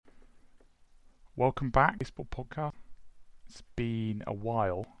Welcome back, Baseball Podcast. It's been a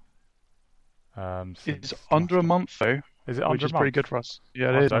while It's since the under a last one. month though, Is it which under a is pretty month? good for us.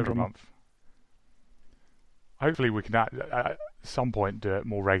 Yeah, Oh, it it's is over under a a month. month. Hopefully, we can at some point do it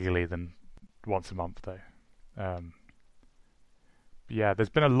more regularly than once a month, though. Um, but yeah, there's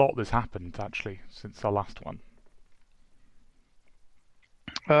been a lot that's happened actually since our last one.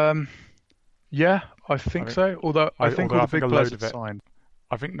 Um, yeah, I I think think, so. Although I think although all I the think a big players load had of it, signed.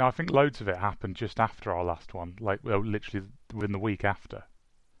 I think loads of it happened just after our last one, like literally within the week after.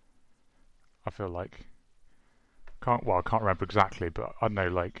 I feel like I can't remember exactly, but I don't know,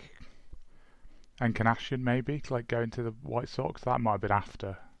 like Encarnacion maybe, like going to the White Sox. That might have been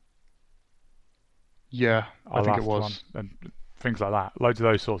after Yeah, I our think it last one, was. and things like that. Loads of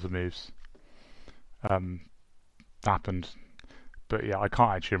those sorts of moves um, happened, but yeah, I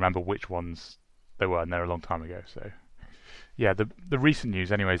can't actually remember which ones they were, and they're a long time ago. So yeah, the recent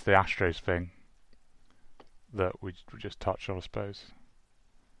news, anyways, the Astros thing that we just touched on, I suppose.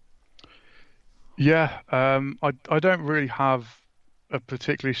 Yeah, I don't really have a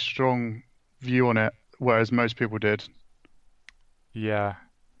particularly strong view on it, whereas most people did. Yeah,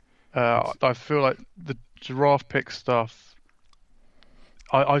 it's I feel like the draft pick stuff.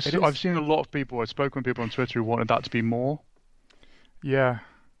 it I've is. seen a lot of people. I've spoken with people on Twitter who wanted that to be more. Yeah,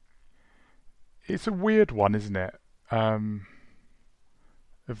 it's a weird one, isn't it? Um,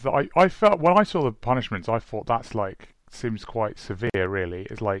 I felt when I saw the punishments, I thought that's like seems quite severe. Really,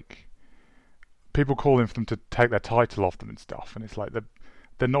 it's like people calling for them to take their title off them and stuff, and it's like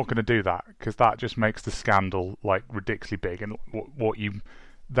they're not going to do that because that just makes the scandal like ridiculously big. And what you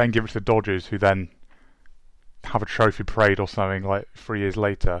then give it to the Dodgers, who then have a trophy parade or something like 3 years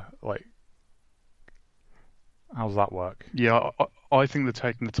later. Like, how does that work? I think the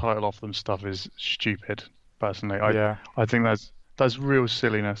taking the title off them stuff is stupid. Personally, Yeah, I think that's real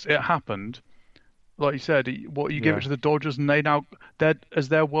silliness. It happened, like you said. What you give it yeah, to the Dodgers, and they now is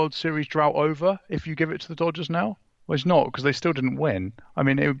their World Series drought over if you give it to the Dodgers now? Well, it's not because they still didn't win. I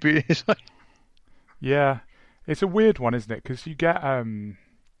mean, it would be. It's like, yeah. It's a weird one, isn't it? Because you get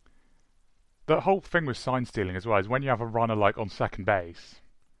the whole thing with sign stealing as well is when you have a runner like on second base.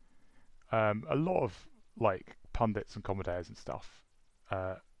 A lot of like pundits and commentators and stuff,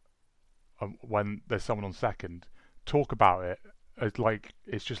 uh, when there's someone on second, talk about it as like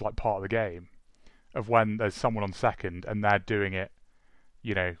it's just like part of the game of when there's someone on second and they're doing it,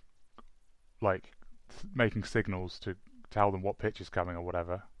 you know, like making signals to tell them what pitch is coming or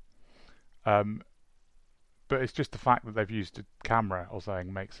whatever. Um, but it's just the fact that they've used a camera or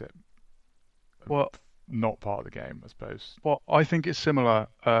something makes it well, not part of the game, I suppose. I think it's similar.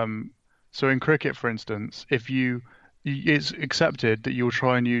 So in cricket, for instance, if it's accepted that you'll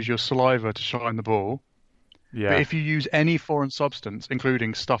try and use your saliva to shine the ball. But Yeah, if you use any foreign substance,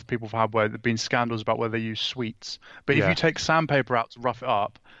 including stuff people have had where there have been scandals about where they use sweets, but if you yeah, take sandpaper out to rough it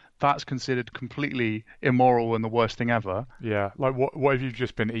up, that's considered completely immoral and the worst thing ever. yeah. Like what have you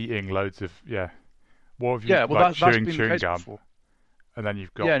just been eating loads of? Yeah, what have you Yeah, well, like that's chewing been the chewing case gum, before. and then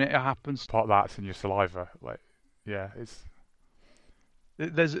you've Yeah, got and it happens. part of that's in your saliva. Like, yeah,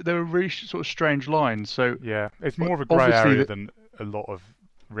 There are really sort of strange lines. So it's more of a grey obviously, area than a lot of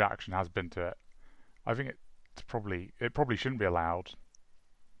reaction has been to it. I think it probably shouldn't be allowed,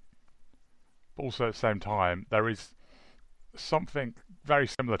 but also at the same time there is something very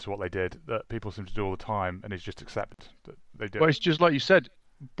similar to what they did that people seem to do all the time, and is just accept that they do well, it. it's just like you said.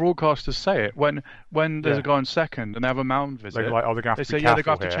 Broadcasters say it when there's a Yeah, guy on second and they have a mound they're visit. like, oh, they're gonna have They to be say, yeah, they're careful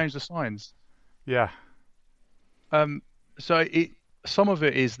going to have to here. change the signs. Yeah, Um, so some of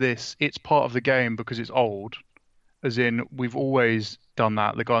it is this. It's part of the game because it's old, as in we've always done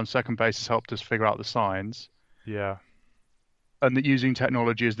that. The guy on second base has helped us figure out the signs, yeah, and that using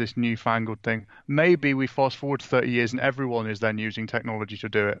technology is this newfangled thing. Maybe we fast forward 30 years and everyone is then using technology to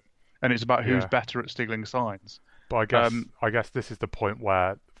do it, and it's about who's yeah. better at stealing signs. But Um, I guess this is the point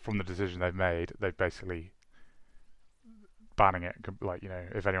where, from the decision they've made, they've basically banning it. Like,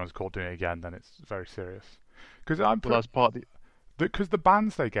 if anyone's caught doing it again, then it's very serious. Because well, that's part of the. the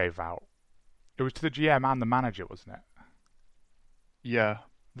bans they gave out, it was to the GM and the manager, wasn't it? Yeah,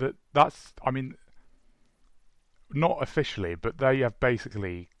 That's I mean, not officially, but they have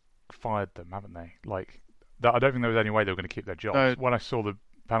basically fired them, haven't they? Like, I don't think there was any way they were going to keep their jobs. no, When I saw the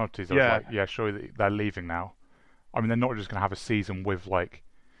penalties, I was yeah. like, yeah, surely they're leaving now. I mean, they're not just going to have a season with like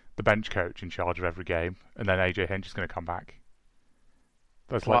the bench coach in charge of every game, and then AJ Hinch is going to come back.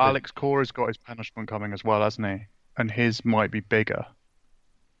 That's Well, like the Alex Cora's got his punishment coming as well, hasn't he? And his might be bigger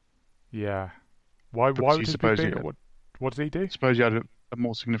yeah. Why because he would he be supposedly bigger? What does he do? suppose he had a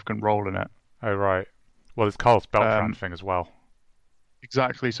more significant role in it. Oh right. Well, it's Carlos Beltran Um, thing as well.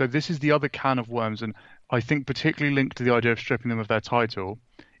 exactly. So this is the other can of worms, and I think particularly linked to the idea of stripping them of their title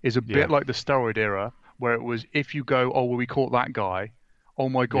is a bit Yeah, like the steroid era, where it was if you go, oh well, we caught that guy, oh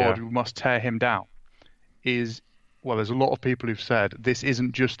my God, yeah, we must tear him down. Is well, there's a lot of people who've said this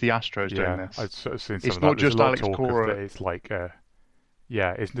isn't just the Astros doing yeah. this. I've sort of seen some It's of that. not There's a just lot of Alex talk of that. Cora. It's like,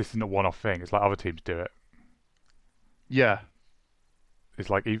 yeah, this isn't a one-off thing. It's like other teams do it. Yeah, It's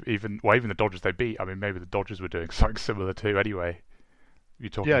like even the Dodgers they beat. I mean, maybe the Dodgers were doing something similar too. Anyway, you're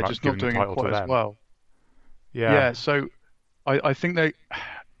talking yeah, about just not giving the doing it title to quite as them. well. Yeah, Yeah, so I think they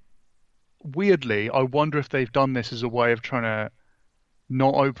weirdly, I wonder if they've done this as a way of trying to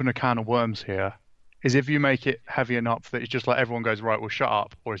not open a can of worms here. Is if you make it heavy enough that it's just like everyone goes, right, well, shut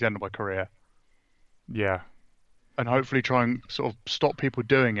up, or it's the end of my career, yeah, and hopefully try and sort of stop people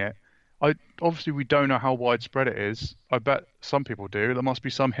doing it. I obviously we don't know how widespread it is. I bet some people do. There must be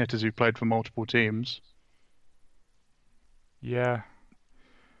some hitters who played for multiple teams. yeah,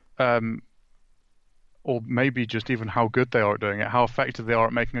 Um, or maybe just even how good they are at doing it, how effective they are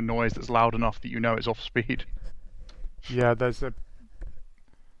at making a noise that's loud enough that you know it's off speed. yeah.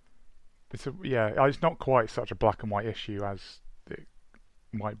 Yeah. It's not quite such a black and white issue as it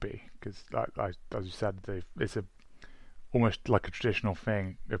might be because, as you said, it's almost like a traditional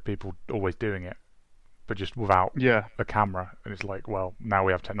thing of people always doing it, but just without Yeah, a camera. And it's like, well, now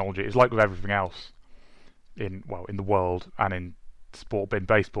we have technology. It's like with everything else in the world and in sport, in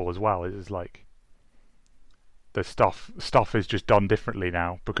baseball as well. It's like the stuff is just done differently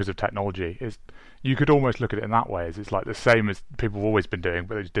now because of technology. You could almost look at it in that way. It's like the same as people have always been doing,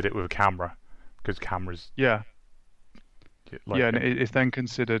 but they just did it with a camera because cameras yeah, like yeah, and it's then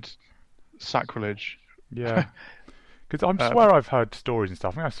considered sacrilege. yeah. Because I Um, swear I've heard stories and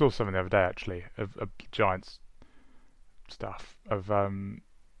stuff. I think I saw something the other day actually of Giants stuff of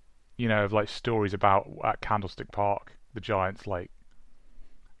of like stories about at Candlestick Park the Giants like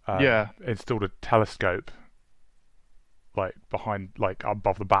yeah, installed a telescope like behind like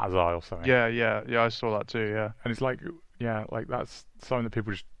above the batter's eye or something. yeah. I saw that too. Yeah, And it's like yeah, like that's something that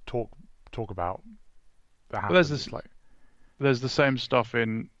people just talk about that but there's happens. this, It's like there's the same stuff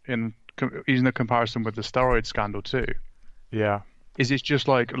using the comparison with the steroid scandal too. yeah, Is it's just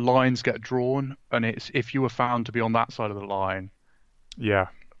like lines get drawn, and it's if you were found to be on that side of the line, yeah,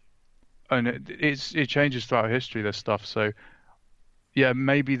 and it changes throughout history. This stuff, so yeah,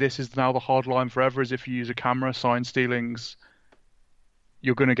 maybe this is now the hard line forever. Is if you use a camera, sign stealings,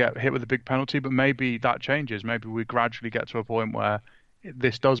 you're going to get hit with a big penalty. But maybe that changes. Maybe we gradually get to a point where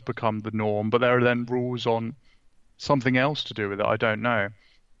this does become the norm. But there are then rules on something else to do with it. I don't know.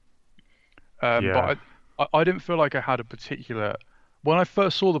 yeah, But I didn't feel like I had a particular. When I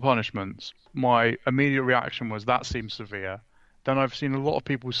first saw the punishments, my immediate reaction was that seems severe. Then I've seen a lot of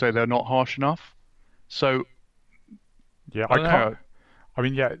people say they're not harsh enough. So yeah. I I don't can't. know. I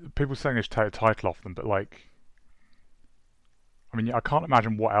mean, yeah, people saying they should take a title off them, but like, I mean, I can't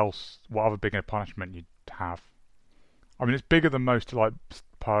imagine what other bigger punishment you'd have. I mean, it's bigger than most like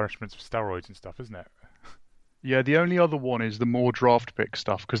punishments for steroids and stuff, isn't it? Yeah, the only other one is the more draft pick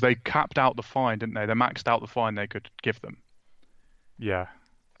stuff because they capped out the fine, didn't they? They maxed out the fine they could give them. Yeah,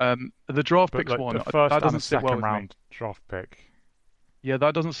 The draft but picks like one, the first that and the doesn't sit well second with me. round draft pick. Yeah,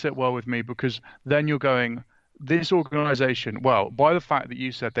 that doesn't sit well with me because then you're going, this organization, well, by the fact that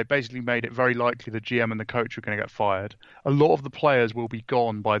you said they basically made it very likely the GM and the coach are going to get fired, a lot of the players will be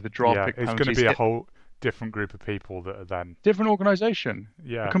gone by the draft Yeah, pick it's going to penalties. be a whole different group of people that are then Different organization, a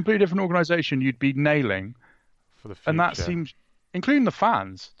yeah completely different organization you'd be nailing. for the And that future. seems, including the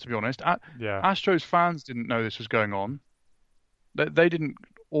fans, to be honest. Yeah, Astros fans didn't know this was going on. They didn't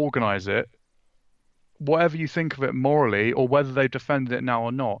organize it. Whatever you think of it morally, or whether they defended it now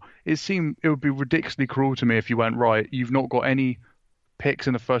or not, it would be ridiculously cruel to me if you went, right, you've not got any picks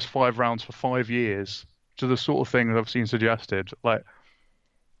in the first 5 rounds for 5 years, to the sort of thing that I've seen suggested. Like,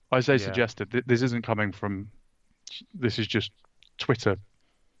 I say yeah, suggested, this isn't coming from, this is just Twitter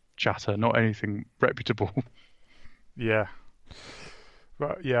chatter, not anything reputable. yeah.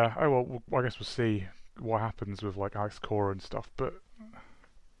 But yeah, oh well, I guess we'll see what happens with like Alex Cora and stuff. But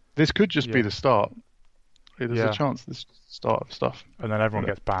This could just be yeah, the start. There's a yeah, chance this is the start of stuff. and then everyone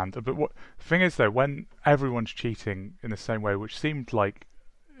gets banned. But what the thing is though, when everyone's cheating in the same way, which seemed like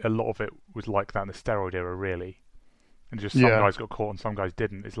a lot of it was like that in the steroid era, really, and just some Yeah. guys got caught and some guys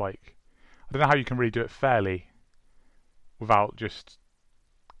didn't. It's like I don't know how you can really do it fairly without just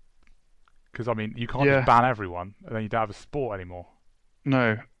because I mean you can't just Yeah. ban everyone and then you don't have a sport anymore.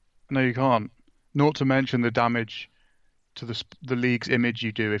 No. No, you can't. Not to mention the damage to the league's image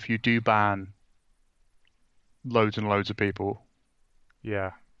you do if you do ban loads and loads of people.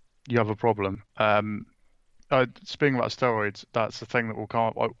 Yeah, You have a problem. speaking about steroids, that's the thing that will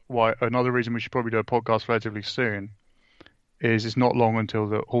come up. Why another reason we should probably do a podcast relatively soon is it's not long until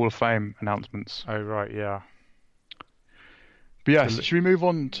the Hall of Fame announcements. Oh right, yeah. But yes, should we move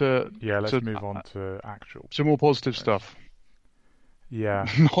on to let's move on to actual some more positive stuff? Yeah.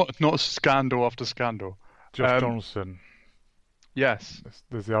 not scandal after scandal. Josh Donaldson. Yes.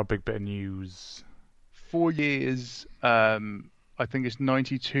 There's the other big bit of news. 4 years, I think it's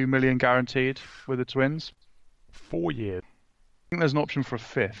 92 million guaranteed with the Twins. 4 years. I think there's an option for a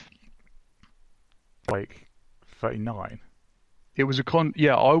fifth. Like 39. It was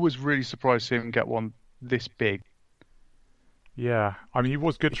yeah, I was really surprised to see him get one this big. Yeah, I mean he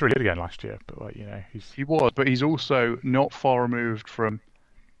was good, really good again last year, but like he was, but he's also not far removed from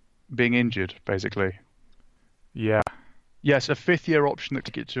being injured, basically. Yeah. Yes, a fifth-year option that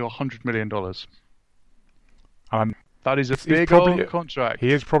could get to $100 million. That is a big old contract.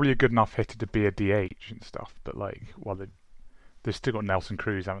 He is probably a good enough hitter to be a DH and stuff, but they've still got Nelson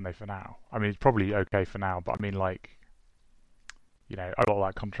Cruz, haven't they, for now? I mean, he's probably okay for now, but I mean, I got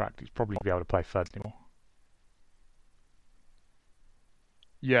that contract. He's probably not be able to play third anymore.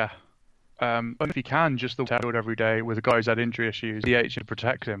 Yeah. And if he can, just the field every day with a guy who's had injury issues, DH should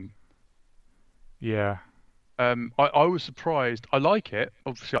protect him. Yeah. I was surprised. I like it.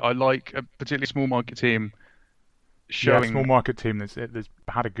 Obviously, I like a particularly small market team showing... Yeah, a small market team that's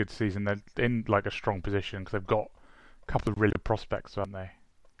had a good season. They're in a strong position because they've got a couple of really good prospects, haven't they?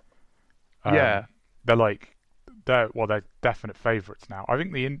 Yeah. They're definite favourites now. I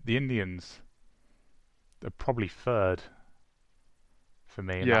think the Indians are probably third for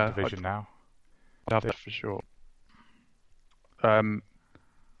me in that division now. That's for sure. The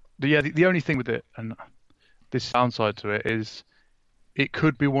only thing with it, and this downside to it, is it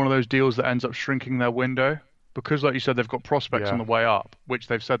could be one of those deals that ends up shrinking their window because, like you said, they've got prospects on the way up, which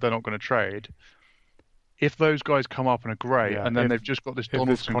they've said they're not going to trade. If those guys come up and are great, and then they've just got this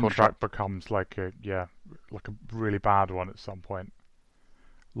Donaldson contract becomes like a really bad one at some point,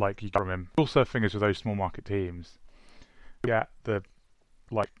 like you got him. Also, the thing is with those small market teams, they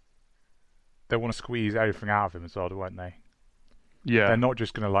want to squeeze everything out of him as well, won't they? Yeah. They're not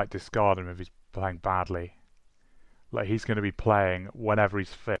just going to discard him if he's playing badly. He's going to be playing whenever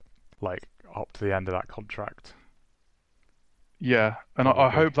he's fit, up to the end of that contract. Yeah, and I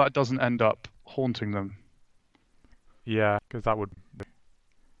hope that doesn't end up haunting them. Yeah, because that would.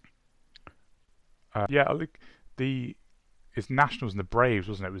 It's Nationals and the Braves,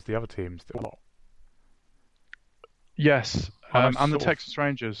 wasn't it? It was the other teams that were. Yes, and the Texas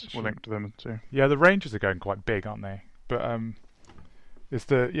Rangers were linked to them too. Yeah, the Rangers are going quite big, aren't they? But it's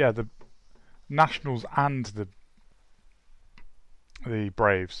the Nationals and the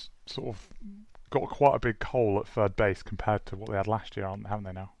Braves sort of got quite a big hole at third base compared to what they had last year, haven't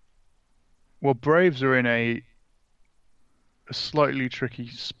they now? Well, Braves are in a slightly tricky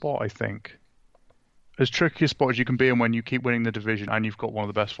spot, I think. As tricky a spot as you can be in when you keep winning the division and you've got one of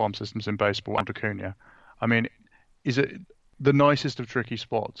the best farm systems in baseball, and Acuna. I mean, is it the nicest of tricky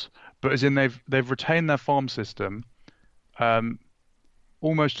spots? But as in they've retained their farm system,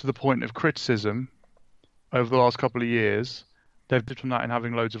 almost to the point of criticism over the last couple of years. They've dipped from that in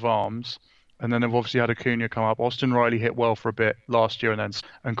having loads of arms, and then they've obviously had Acuna come up. Austin Riley hit well for a bit last year,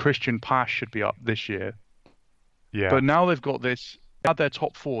 and Christian Pash should be up this year. Yeah. But now they've got this. They had their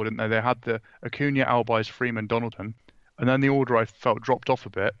top four, didn't they? They had the Acuna, Albies, Freeman, Donaldson, and then the order I felt dropped off a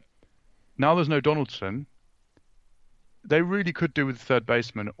bit. Now there's no Donaldson. They really could do with a third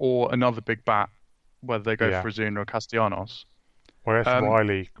baseman or another big bat, whether they go for Ozuna or Castellanos. Well, I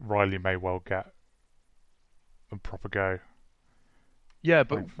guess Riley may well get a proper go. Yeah,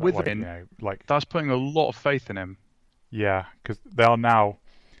 but that's putting a lot of faith in him. Yeah, because they are now.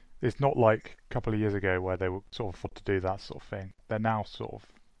 It's not like a couple of years ago where they were sort of thought to do that sort of thing. They're now sort of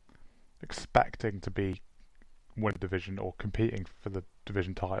expecting to win a division or competing for the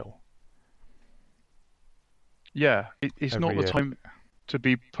division title. Yeah, it's not the time to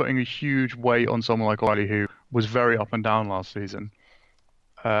be putting a huge weight on someone like Riley, who was very up and down last season.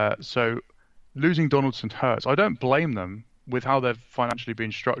 So losing Donaldson hurts. I don't blame them with how they've financially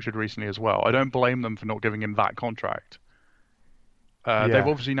been structured recently as well. I don't blame them for not giving him that contract. They've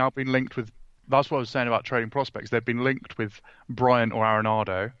obviously now been linked with... That's what I was saying about trading prospects. They've been linked with Bryant or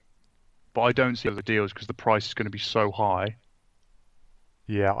Arenado, but I don't see other deals because the price is going to be so high.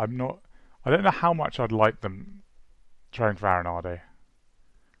 Yeah, I don't know how much I'd like them trading for Arenado.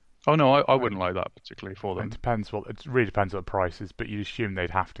 Oh no, I wouldn't like that particularly for them. It really depends what the price is, but you'd assume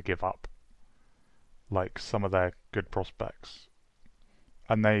they'd have to give up some of their good prospects,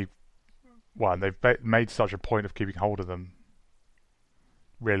 and they've made such a point of keeping hold of them.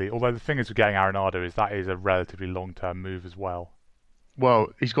 really. Although the thing is with getting Arenado is that is a relatively long-term move as well. Well,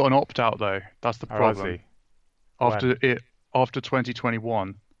 he's got an opt-out though. That's the Oh, has problem. he? After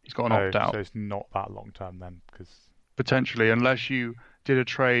 2021, he's got an opt-out. So it's not that long-term then, because Potentially, unless you did a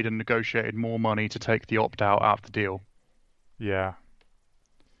trade and negotiated more money to take the opt-out out of the deal. yeah,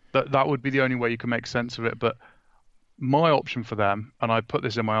 That would be the only way you can make sense of it. But my option for them, and I put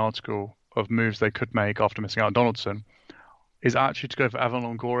this in my article of moves they could make after missing out on Donaldson, is actually to go for Evan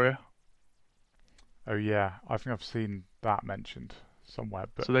Longoria. oh yeah, I think I've seen that mentioned somewhere.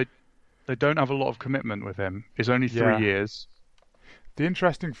 But So they don't have a lot of commitment with him. It's only 3 Yeah. years. the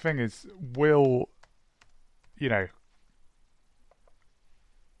interesting thing is, will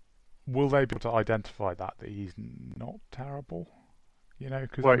they be able to identify that he's not terrible?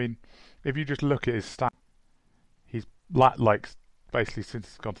 Because Right. I mean, if you just look at his stat, he's like basically since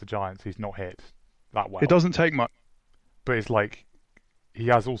he's gone to the Giants, he's not hit that well. It doesn't take much. But it's like he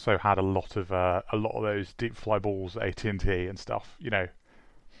has also had a lot of those deep fly balls at AT&T and stuff.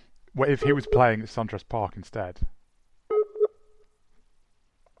 Where if he was playing at SunTrust Park instead.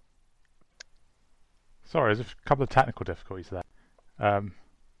 Sorry, there's a couple of technical difficulties there.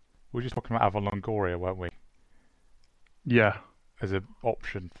 We were just talking about Evan Longoria, weren't we? Yeah. As an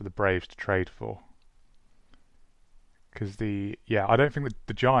option for the Braves to trade for. Because I don't think that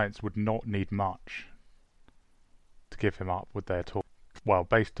the Giants would not need much to give him up, would they at all? Well,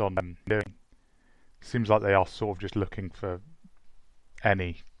 based on doing, seems like they are sort of just looking for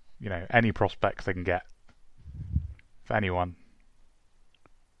any prospects they can get for anyone.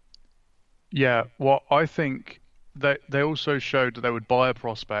 Yeah. Well, I think they also showed that they would buy a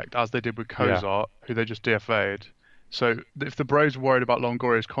prospect, as they did with Cozart, who they just DFA'd. So if the Braves were worried about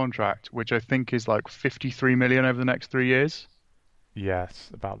Longoria's contract, which I think is like 53 million over the next 3 years, Yes,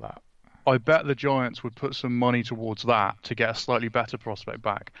 about that. I bet the Giants would put some money towards that to get a slightly better prospect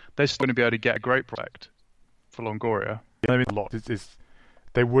back. They're still going to be able to get a great prospect for Longoria. I mean, a lot is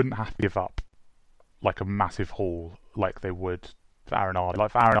they wouldn't have to give up like a massive haul like they would for Arenado.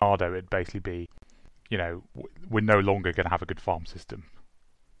 Like for Arenado, it'd basically be, we're no longer going to have a good farm system.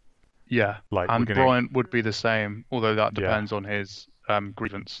 Yeah, Like, and we're gonna- Bryant would be the same, although that depends on his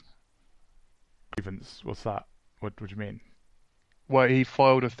grievance. Grievance, what's that? What do you mean? Well, he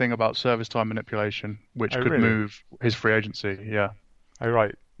filed a thing about service time manipulation, which Oh, could really? move his free agency. Yeah. Oh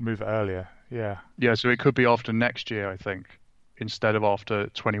right, move it earlier. Yeah. Yeah, so it could be after next year, I think, instead of after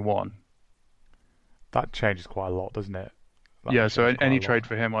 21. That changes quite a lot, doesn't it? That Yeah, so changes quite any a lot. trade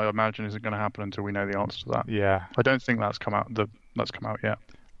for him, I imagine, isn't going to happen until we know the answer to that. Yeah. I don't think that's come out. That's come out yet.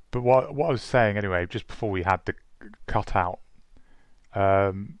 But what I was saying anyway, just before we had the cutout,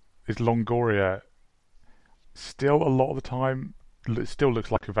 is Longoria still a lot of the time still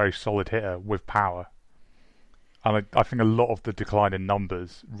looks like a very solid hitter with power, and I think a lot of the decline in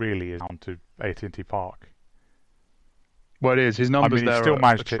numbers really is down to AT&T Park. Well, it is. His I numbers mean, he there still are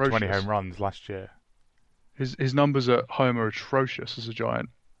managed to hit 20 atrocious. home runs last year. His numbers at home are atrocious as a Giant.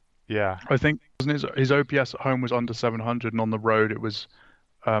 Yeah, I think his OPS at home was under 700, and on the road it was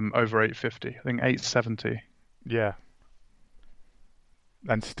over 850. I think 870. yeah,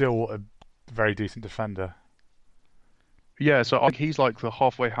 and still a very decent defender. Yeah, so I think he's like the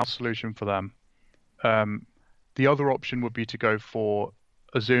halfway house solution for them. The other option would be to go for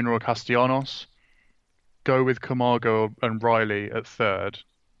Ozuna or Castellanos, go with Camargo and Riley at third,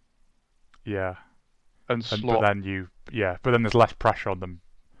 Yeah, and but slot. then there's less pressure on them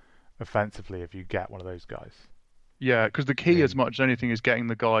offensively if you get one of those guys. Yeah, because the key Yeah. as much as anything is getting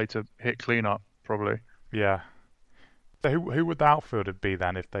the guy to hit cleanup, probably. Yeah. So who would the outfielder be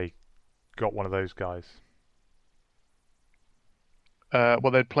then if they got one of those guys?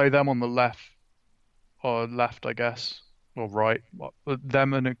 Well, they'd play them on the left, I guess, or right.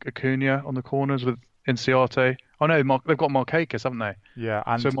 Them and Acuna on the corners with Inciarte. Oh no, they've got Markakis, haven't they? Yeah,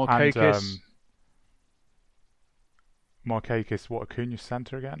 and So Markakis, Markakis, what, Acuna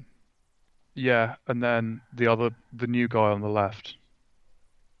centre again? yeah, and then the new guy on the left.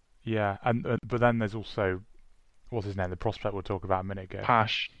 Yeah, and but then there's also what's his name, the prospect we'll talk about a minute ago.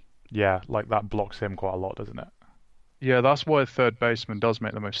 Pash. Yeah, like that blocks him quite a lot, doesn't it? Yeah, that's why a third baseman does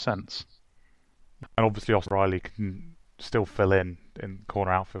make the most sense. And obviously Austin Riley can still fill in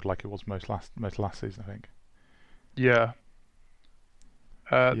corner outfield like it was most last season, I think. Yeah.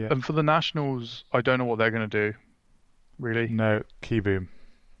 Yeah. And for the Nationals, I don't know what they're going to do, really. No, Keyboom.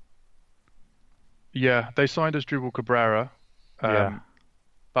 Yeah, they signed Asdrubal Cabrera. Yeah.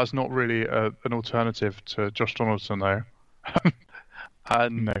 That's not really an alternative to Josh Donaldson, though.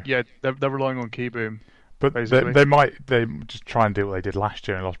 And No. yeah, they're relying on Keyboom. But basically. they just try and do what they did last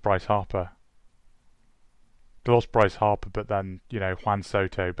year and lost Bryce Harper. they lost Bryce Harper, but then Juan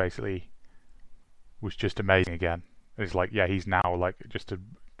Soto basically was just amazing again. It's like, yeah, he's now like just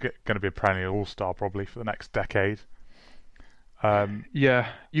going to be a perennial all-star probably for the next decade. Yeah,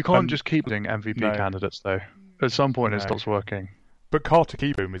 you can't just keep doing MVP candidates though. At some point, it stops working. But Carter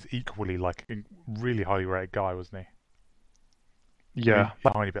Kieboom was equally like a really highly rated guy, wasn't he? Yeah,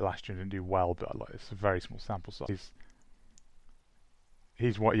 a tiny bit last year and didn't do well, but like, it's a very small sample size.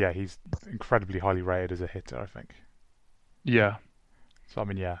 He's incredibly highly rated as a hitter, I think. Yeah. So I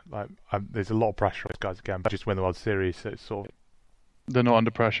mean, there's a lot of pressure on those guys again, but just win the World Series, so it's sort of... They're not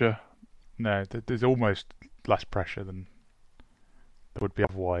under pressure. No, there's almost less pressure than there would be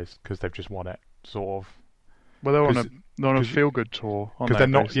otherwise because they've just won it, sort of. Well, they're on a feel-good tour, because they're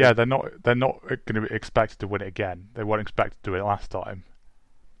not. Yeah, they're not going to be expected to win it again. They weren't expected to do it last time,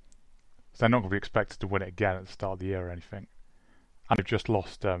 so they're not going to be expected to win it again at the start of the year or anything. And they've just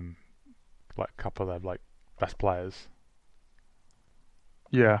lost like a couple of their like best players.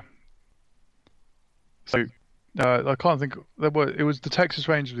 Yeah. So I can't think. It was the Texas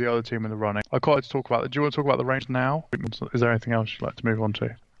Rangers, the other team in the running. I can't talk about it. Do you want to talk about the Rangers now? Is there anything else you'd like to move on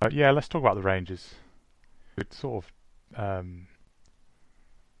to? Yeah, let's talk about the Rangers. We've sort of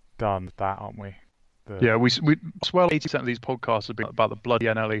done that, aren't we? Yeah, we 80% of these podcasts have been about the bloody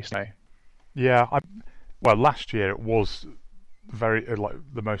NL East. Yeah, well, last year it was very like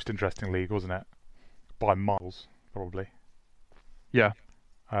the most interesting league, wasn't it? By miles, probably. Yeah.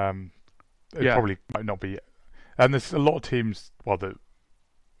 It probably might not be. And there's a lot of teams, that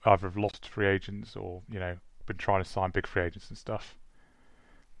either have lost free agents or been trying to sign big free agents and stuff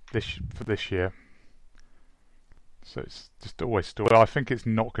for this year. So it's just always still. I think it's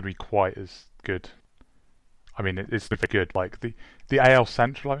not going to be quite as good. I mean, it's very good. Like the AL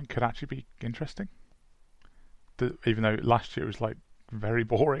Central, I think, could actually be interesting. Even though last year it was like very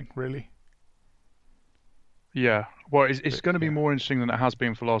boring, really. Yeah, well, it's going to be more interesting than it has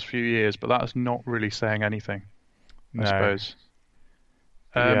been for the last few years, but that's not really saying anything, I suppose.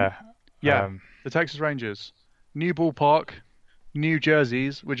 The Texas Rangers, new ballpark, new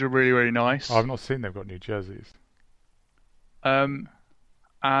jerseys, which are really, really nice. I've not seen they've got new jerseys. And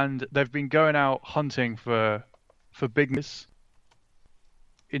they've been going out hunting for bigness.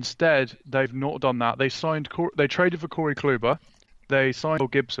 Instead, they've not done that. They traded for Corey Kluber. They signed Bill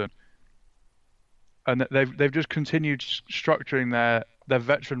Gibson. And they've just continued structuring their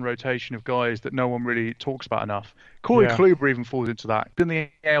veteran rotation of guys that no one really talks about enough. Corey Kluber even falls into that. In the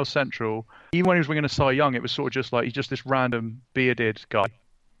AL Central, even when he was winning a Cy Young, it was sort of just like he's just this random bearded guy.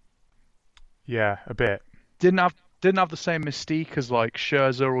 Yeah, a bit. Didn't have the same mystique as like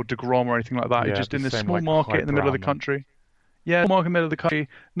Scherzer or DeGrom or anything like that. He's just in this small market in the middle of the country. Yeah, small market in the middle of the country.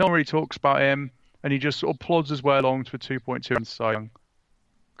 No one really talks about him, and he just sort of plods his way along to a 2.2 in Cy Young.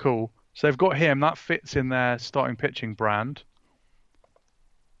 Cool. So they've got him. That fits in their starting pitching brand.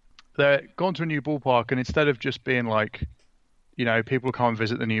 They're gone to a new ballpark, and instead of just being like, people come and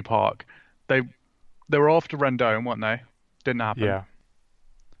visit the new park, they were after Rendon, weren't they? Didn't happen. Yeah.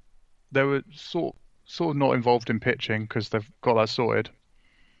 They were sort of not involved in pitching because they've got that sorted.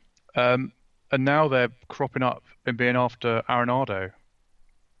 And now they're cropping up and being after Arenado,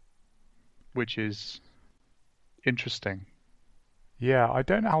 which is interesting. Yeah, I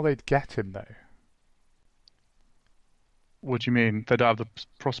don't know how they'd get him though. What do you mean? They don't have the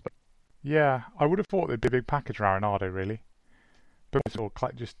prospect? Yeah, I would have thought there'd be a big package for Arenado, really. But it's all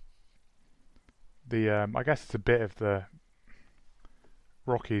just the. I guess it's a bit of the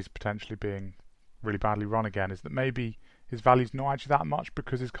Rockies potentially being really badly run again. Is that maybe his value's not actually that much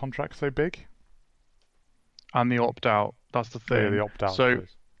because his contract's so big? And the opt out. That's the thing. Yeah, the opt out. So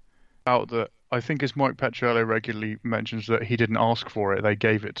out that. I think as Mike Petriello regularly mentions that he didn't ask for it, they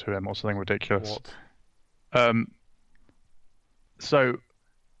gave it to him or something ridiculous. What? So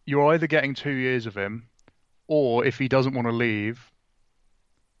you're either getting 2 years of him, or if he doesn't want to leave,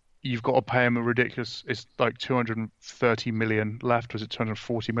 you've got to pay him a ridiculous. It's like 230 million left. Was it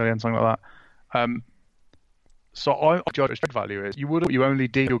 240 million, something like that? So I judge trade value is you only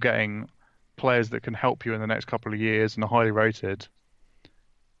deal you're getting players that can help you in the next couple of years and are highly rated.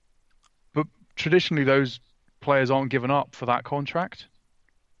 But traditionally, those players aren't given up for that contract.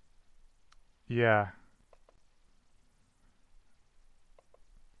 Yeah.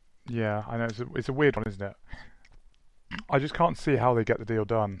 Yeah, I know it's a weird one, isn't it? I just can't see how they get the deal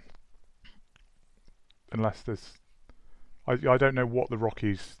done unless there's. I don't know what the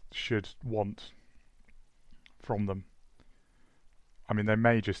Rockies should want from them. I mean, they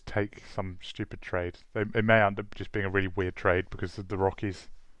may just take some stupid trade. It may end up just being a really weird trade because of the Rockies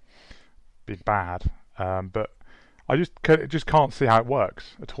being bad. But I just can't see how it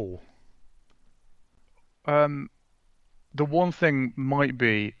works at all. The one thing might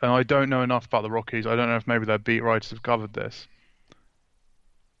be, and I don't know enough about the Rockies. I don't know if maybe their beat writers have covered this.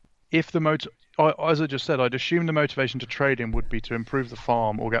 If the as I just said, I'd assume the motivation to trade him would be to improve the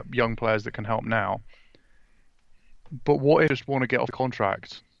farm or get young players that can help now. But what if they just want to get off the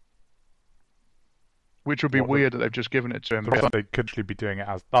contract? Which would be weird that they've just given it to him. They could actually be doing it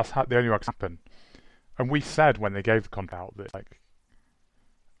as that's the only way it can happen. And we said when they gave the contract out that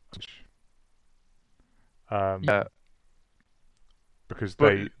yeah, because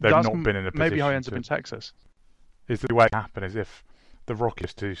they've not been in a position. Maybe how he ends up in Texas. Is the way it happen is if the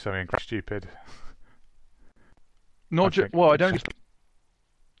Rockies do something stupid. Not just well, I don't.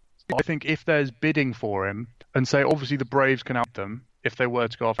 I think if there's bidding for him, and say obviously the Braves can out them if they were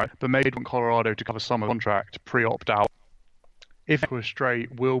to go off, but maybe want Colorado to cover some of the contract pre-opt out. If we're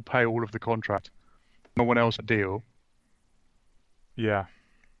straight, we'll pay all of the contract. No one else a deal. Yeah.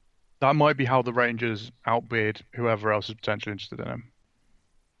 That might be how the Rangers outbid whoever else is potentially interested in him.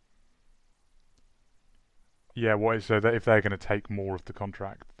 Yeah, so that if they're going to take more of the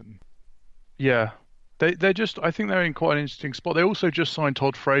contract, then yeah, they're just. I think they're in quite an interesting spot. They also just signed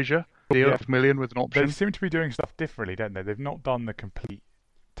Todd Frazier, $1 million with an option. They seem to be doing stuff differently, don't they? They've not done the complete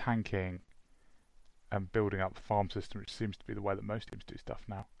tanking and building up the farm system, which seems to be the way that most teams do stuff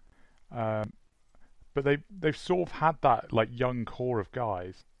now. But they've sort of had that like young core of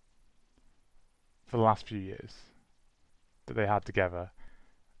guys for the last few years that they had together.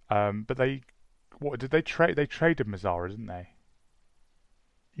 But what did they trade? They traded Mazzara, didn't they?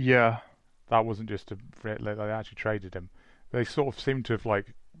 Yeah. That wasn't just they actually traded him. They sort of seem to have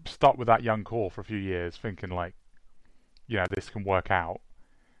like stuck with that young core for a few years, thinking like, this can work out.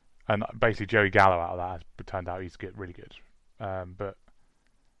 And basically, Joey Gallo out of that has turned out he's really good. But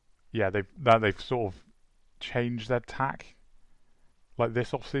yeah, they've sort of changed their tack, like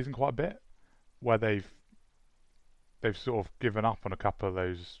this off season quite a bit, where they've sort of given up on a couple of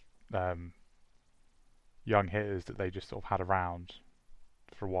those young hitters that they just sort of had around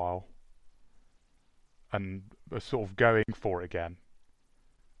for a while, and are sort of going for it again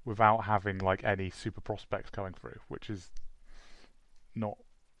without having like any super prospects coming through, which is not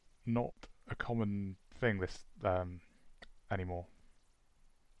a common thing this anymore.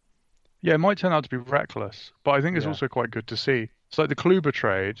 Yeah, it might turn out to be reckless, but I think it's also quite good to see. It's like the Kluber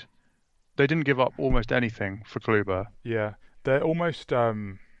trade. They didn't give up almost anything for Kluber. Yeah, they're almost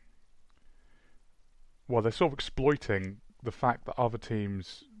they're sort of exploiting the fact that other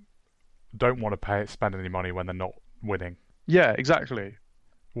teams don't want to spend any money when they're not winning. Yeah, exactly.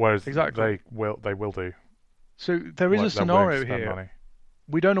 Whereas they will do. So there is a scenario here. Money.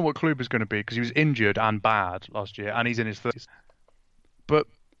 We don't know what Kluber's going to be because he was injured and bad last year, and he's in his 30s. But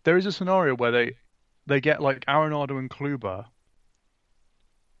there is a scenario where they get like Arenado and Kluber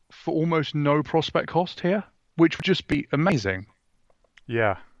for almost no prospect cost here, which would just be amazing.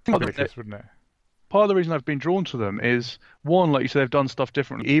 Yeah, wouldn't it? Part of the reason I've been drawn to them is, one, like you said, they've done stuff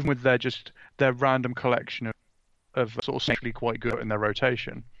differently, even with their random collection of sort of essentially quite good in their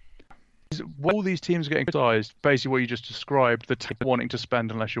rotation. All these teams are getting criticized, basically what you just described, the team wanting to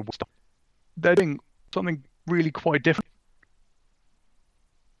spend unless you're... They're doing something really quite different.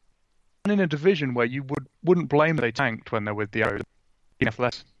 And in a division where you wouldn't blame they tanked when they're with the Arrows.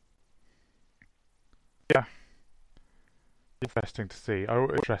 Less. Yeah. Interesting to see.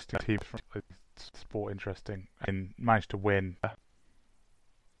 Interesting teams from sport, interesting, and managed to win.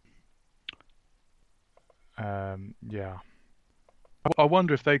 Yeah. I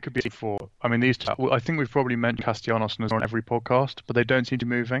wonder if they could be for. I mean, these two. I think we've probably mentioned Castellanos on every podcast, but they don't seem to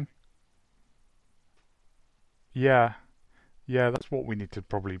be moving. Yeah, that's what we need to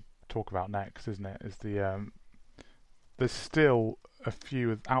probably talk about next, isn't it? Is the there's still a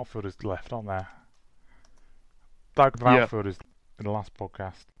few outfielders left, aren't there? Outfielders in the last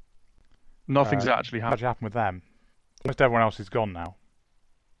podcast. Nothing's actually happened with them. Almost everyone else is gone now,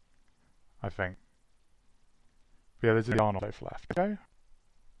 I think. Yeah, there's a Arnold left. Okay.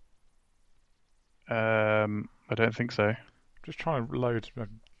 I don't think so. Just trying to load a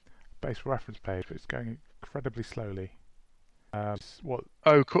base reference page, but it's going incredibly slowly. What?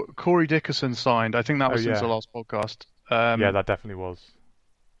 Oh, Corey Dickerson signed. I think that was since the last podcast. Yeah, that definitely was.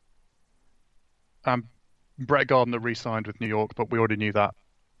 Brett Gardner re-signed with New York, but we already knew that.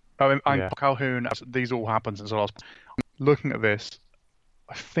 Oh, and Calhoun. These all happened since the last. Looking at this,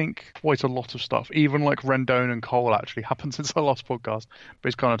 I think quite a lot of stuff, even like Rendon and Cole, actually happened since the last podcast. But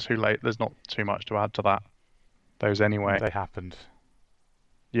it's kind of too late. There's not too much to add to that. Those anyway. They happened.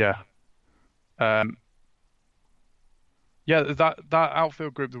 Yeah. Yeah, that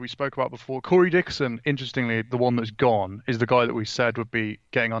outfield group that we spoke about before. Corey Dickerson, interestingly, the one that's gone, is the guy that we said would be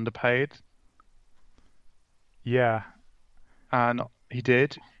getting underpaid. Yeah, and he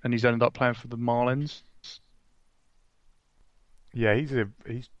did, and he's ended up playing for the Marlins. yeah. He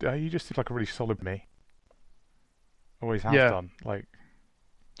just seems like a really solid me. Always has Yeah, done. Like,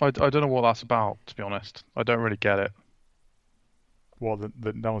 I don't know what that's about, to be honest. I don't really get it. what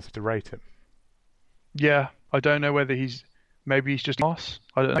that no one seems to rate him. Yeah, I don't know whether maybe he's just class.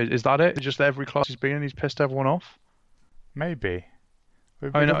 I don't know. Is that it? Just every class he's been in, he's pissed everyone off. Maybe.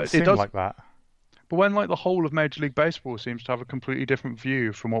 It I mean, doesn't it seem does. like that. But when like the whole of Major League Baseball seems to have a completely different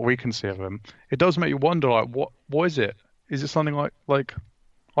view from what we can see of him, it does make you wonder, like, what is it? Is it something like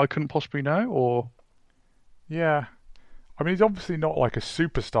I couldn't possibly know, or Yeah. I mean, he's obviously not like a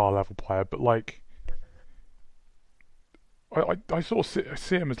superstar level player, but like, I sort of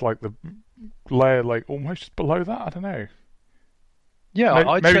see him as like the layer, like almost just below that. I don't know. yeah,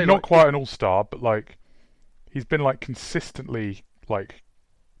 I'd Maybe say not like quite an all-star, but like he's been like consistently like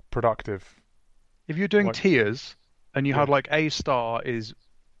productive. if you're doing Like, tiers and you yeah, had like A star is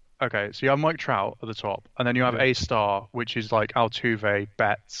okay, so you have Mike Trout at the top, and then you have yeah, A star, which is like Altuve,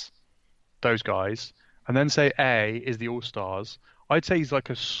 Betts, those guys, and then say A is the All Stars. I'd say he's like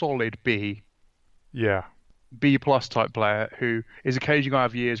a solid yeah, B plus type player who is occasionally going to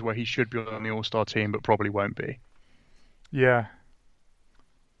have years where he should be on the All Star team, but probably won't be. yeah.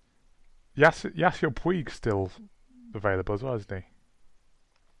 Yasiel Puig's still available as well, isn't he?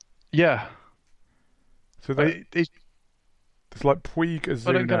 Yeah, So I, it, there's like Puig,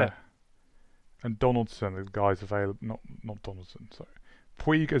 I don't get it. Azuna, and Donaldson. The guys available. Not Donaldson. Sorry.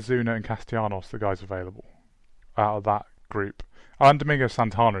 Puig, Azuna, and Castellanos. The guys available out of that group. And Domingo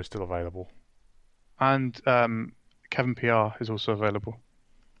Santana is still available. And Kevin PR is also available,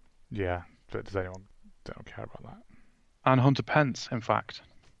 Yeah, but does anyone don't care about that? and Hunter Pence, in fact.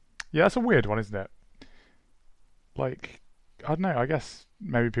 Yeah, that's a weird one, isn't it? Like, I don't know. I guess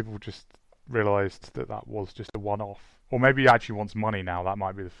maybe people just realised that was just a one-off, or maybe he actually wants money now. That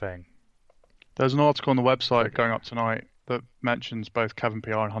might be the thing. There's an article on the website Like, going up tonight that mentions both Kevin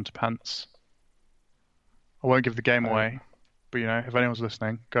PR and Hunter Pence. I won't give the game oh, away, but if anyone's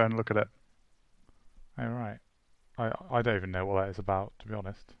listening, go and look at oh right. I don't even know what that is about, to be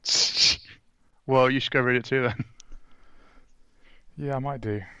honest. it. Well, you should go read it too then. Yeah, I might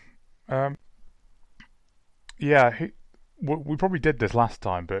do. Um, yeah, we probably did this last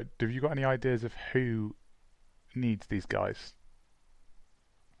time, but have you got any ideas of who needs these guys?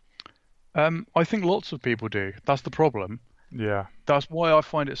 I think lots of people do. That's the problem. Yeah, That's why I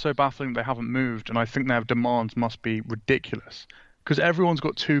find it so baffling they haven't moved, and I think their demands must be ridiculous. Because everyone's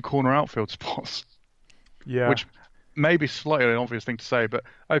got two corner outfield spots, yeah, which may be slightly an obvious thing to say, but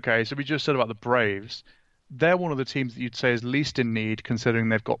okay, so we just said about the Braves. They're one of the teams that you'd say is least in need, considering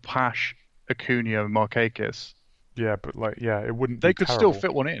they've got Pash, Acuna, and Markakis. yeah, but like, yeah, it wouldn't They be could still terrible.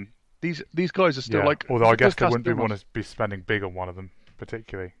 fit one in. These guys are still Yeah, like although I guess because they wouldn't be want Castellanos. to be spending big on one of them,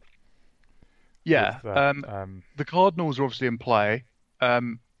 particularly Yeah, with that. the Cardinals are obviously in play,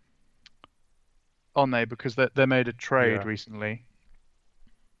 aren't they? Because they made a trade Yeah, recently.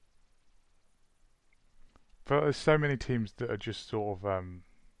 but there's so many teams that are just sort of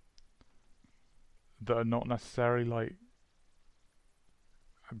that are not necessarily like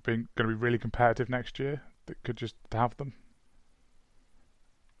being going to be really competitive next year that could just have them.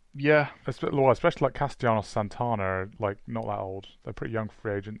 Yeah, Especially like Castellanos, Santana are like not that old. They're pretty young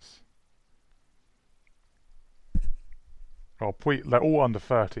free agents. Well, they're all under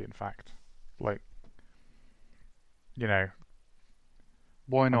 30, in fact. Like, you know,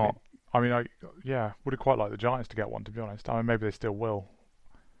 why I mean, not? yeah, would have quite liked the Giants to get one, to be honest. I mean, maybe they still will,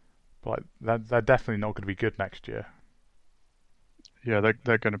 but like, they're definitely not going to be good next year. Yeah,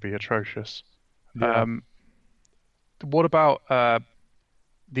 they're going to be atrocious. Yeah, Um, what about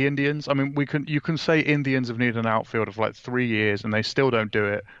the Indians? I mean, you can say Indians have needed an outfield of like 3 years and they still don't do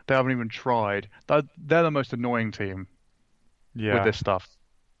it. They haven't even tried. They're the most annoying team with yeah, this stuff.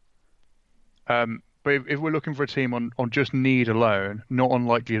 But if we're looking for a team on just need alone, not on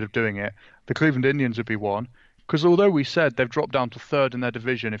likelihood of doing it, the Cleveland Indians would be one. Because although we said they've dropped down to third in their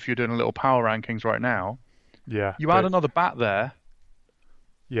division, if you're doing a little power rankings right now, yeah. you add another bat there.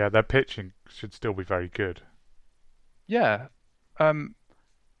 Yeah, their pitching should still be very good. Yeah. Um,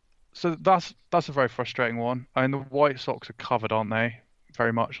 so that's a very frustrating one. I mean, the White Sox are covered, aren't they?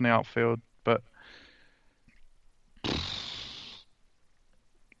 Very much in the outfield, but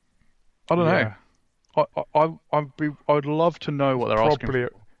I don't know. Yeah, I'd love to know it's what they're asking probably for.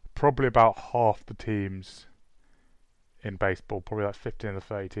 probably about half the teams in baseball, probably like 15 of the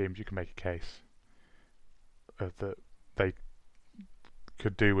 30 teams, you can make a case that they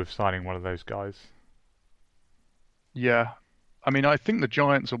could do with signing one of those guys. Yeah. I mean, I think the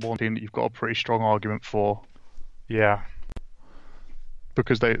Giants are one team that you've got a pretty strong argument for. Yeah.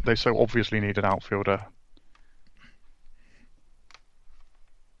 because they so obviously need an outfielder.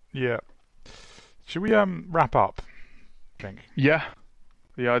 Yeah. Should we wrap up? I think. Yeah,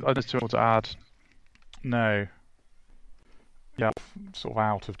 I just want to add. No. Yeah, sort of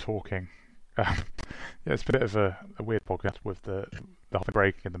out of talking. Yeah, it's a bit of a weird podcast with the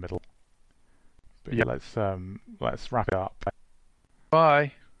breaking in the middle. But yeah, let's wrap it up.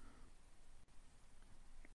 Bye.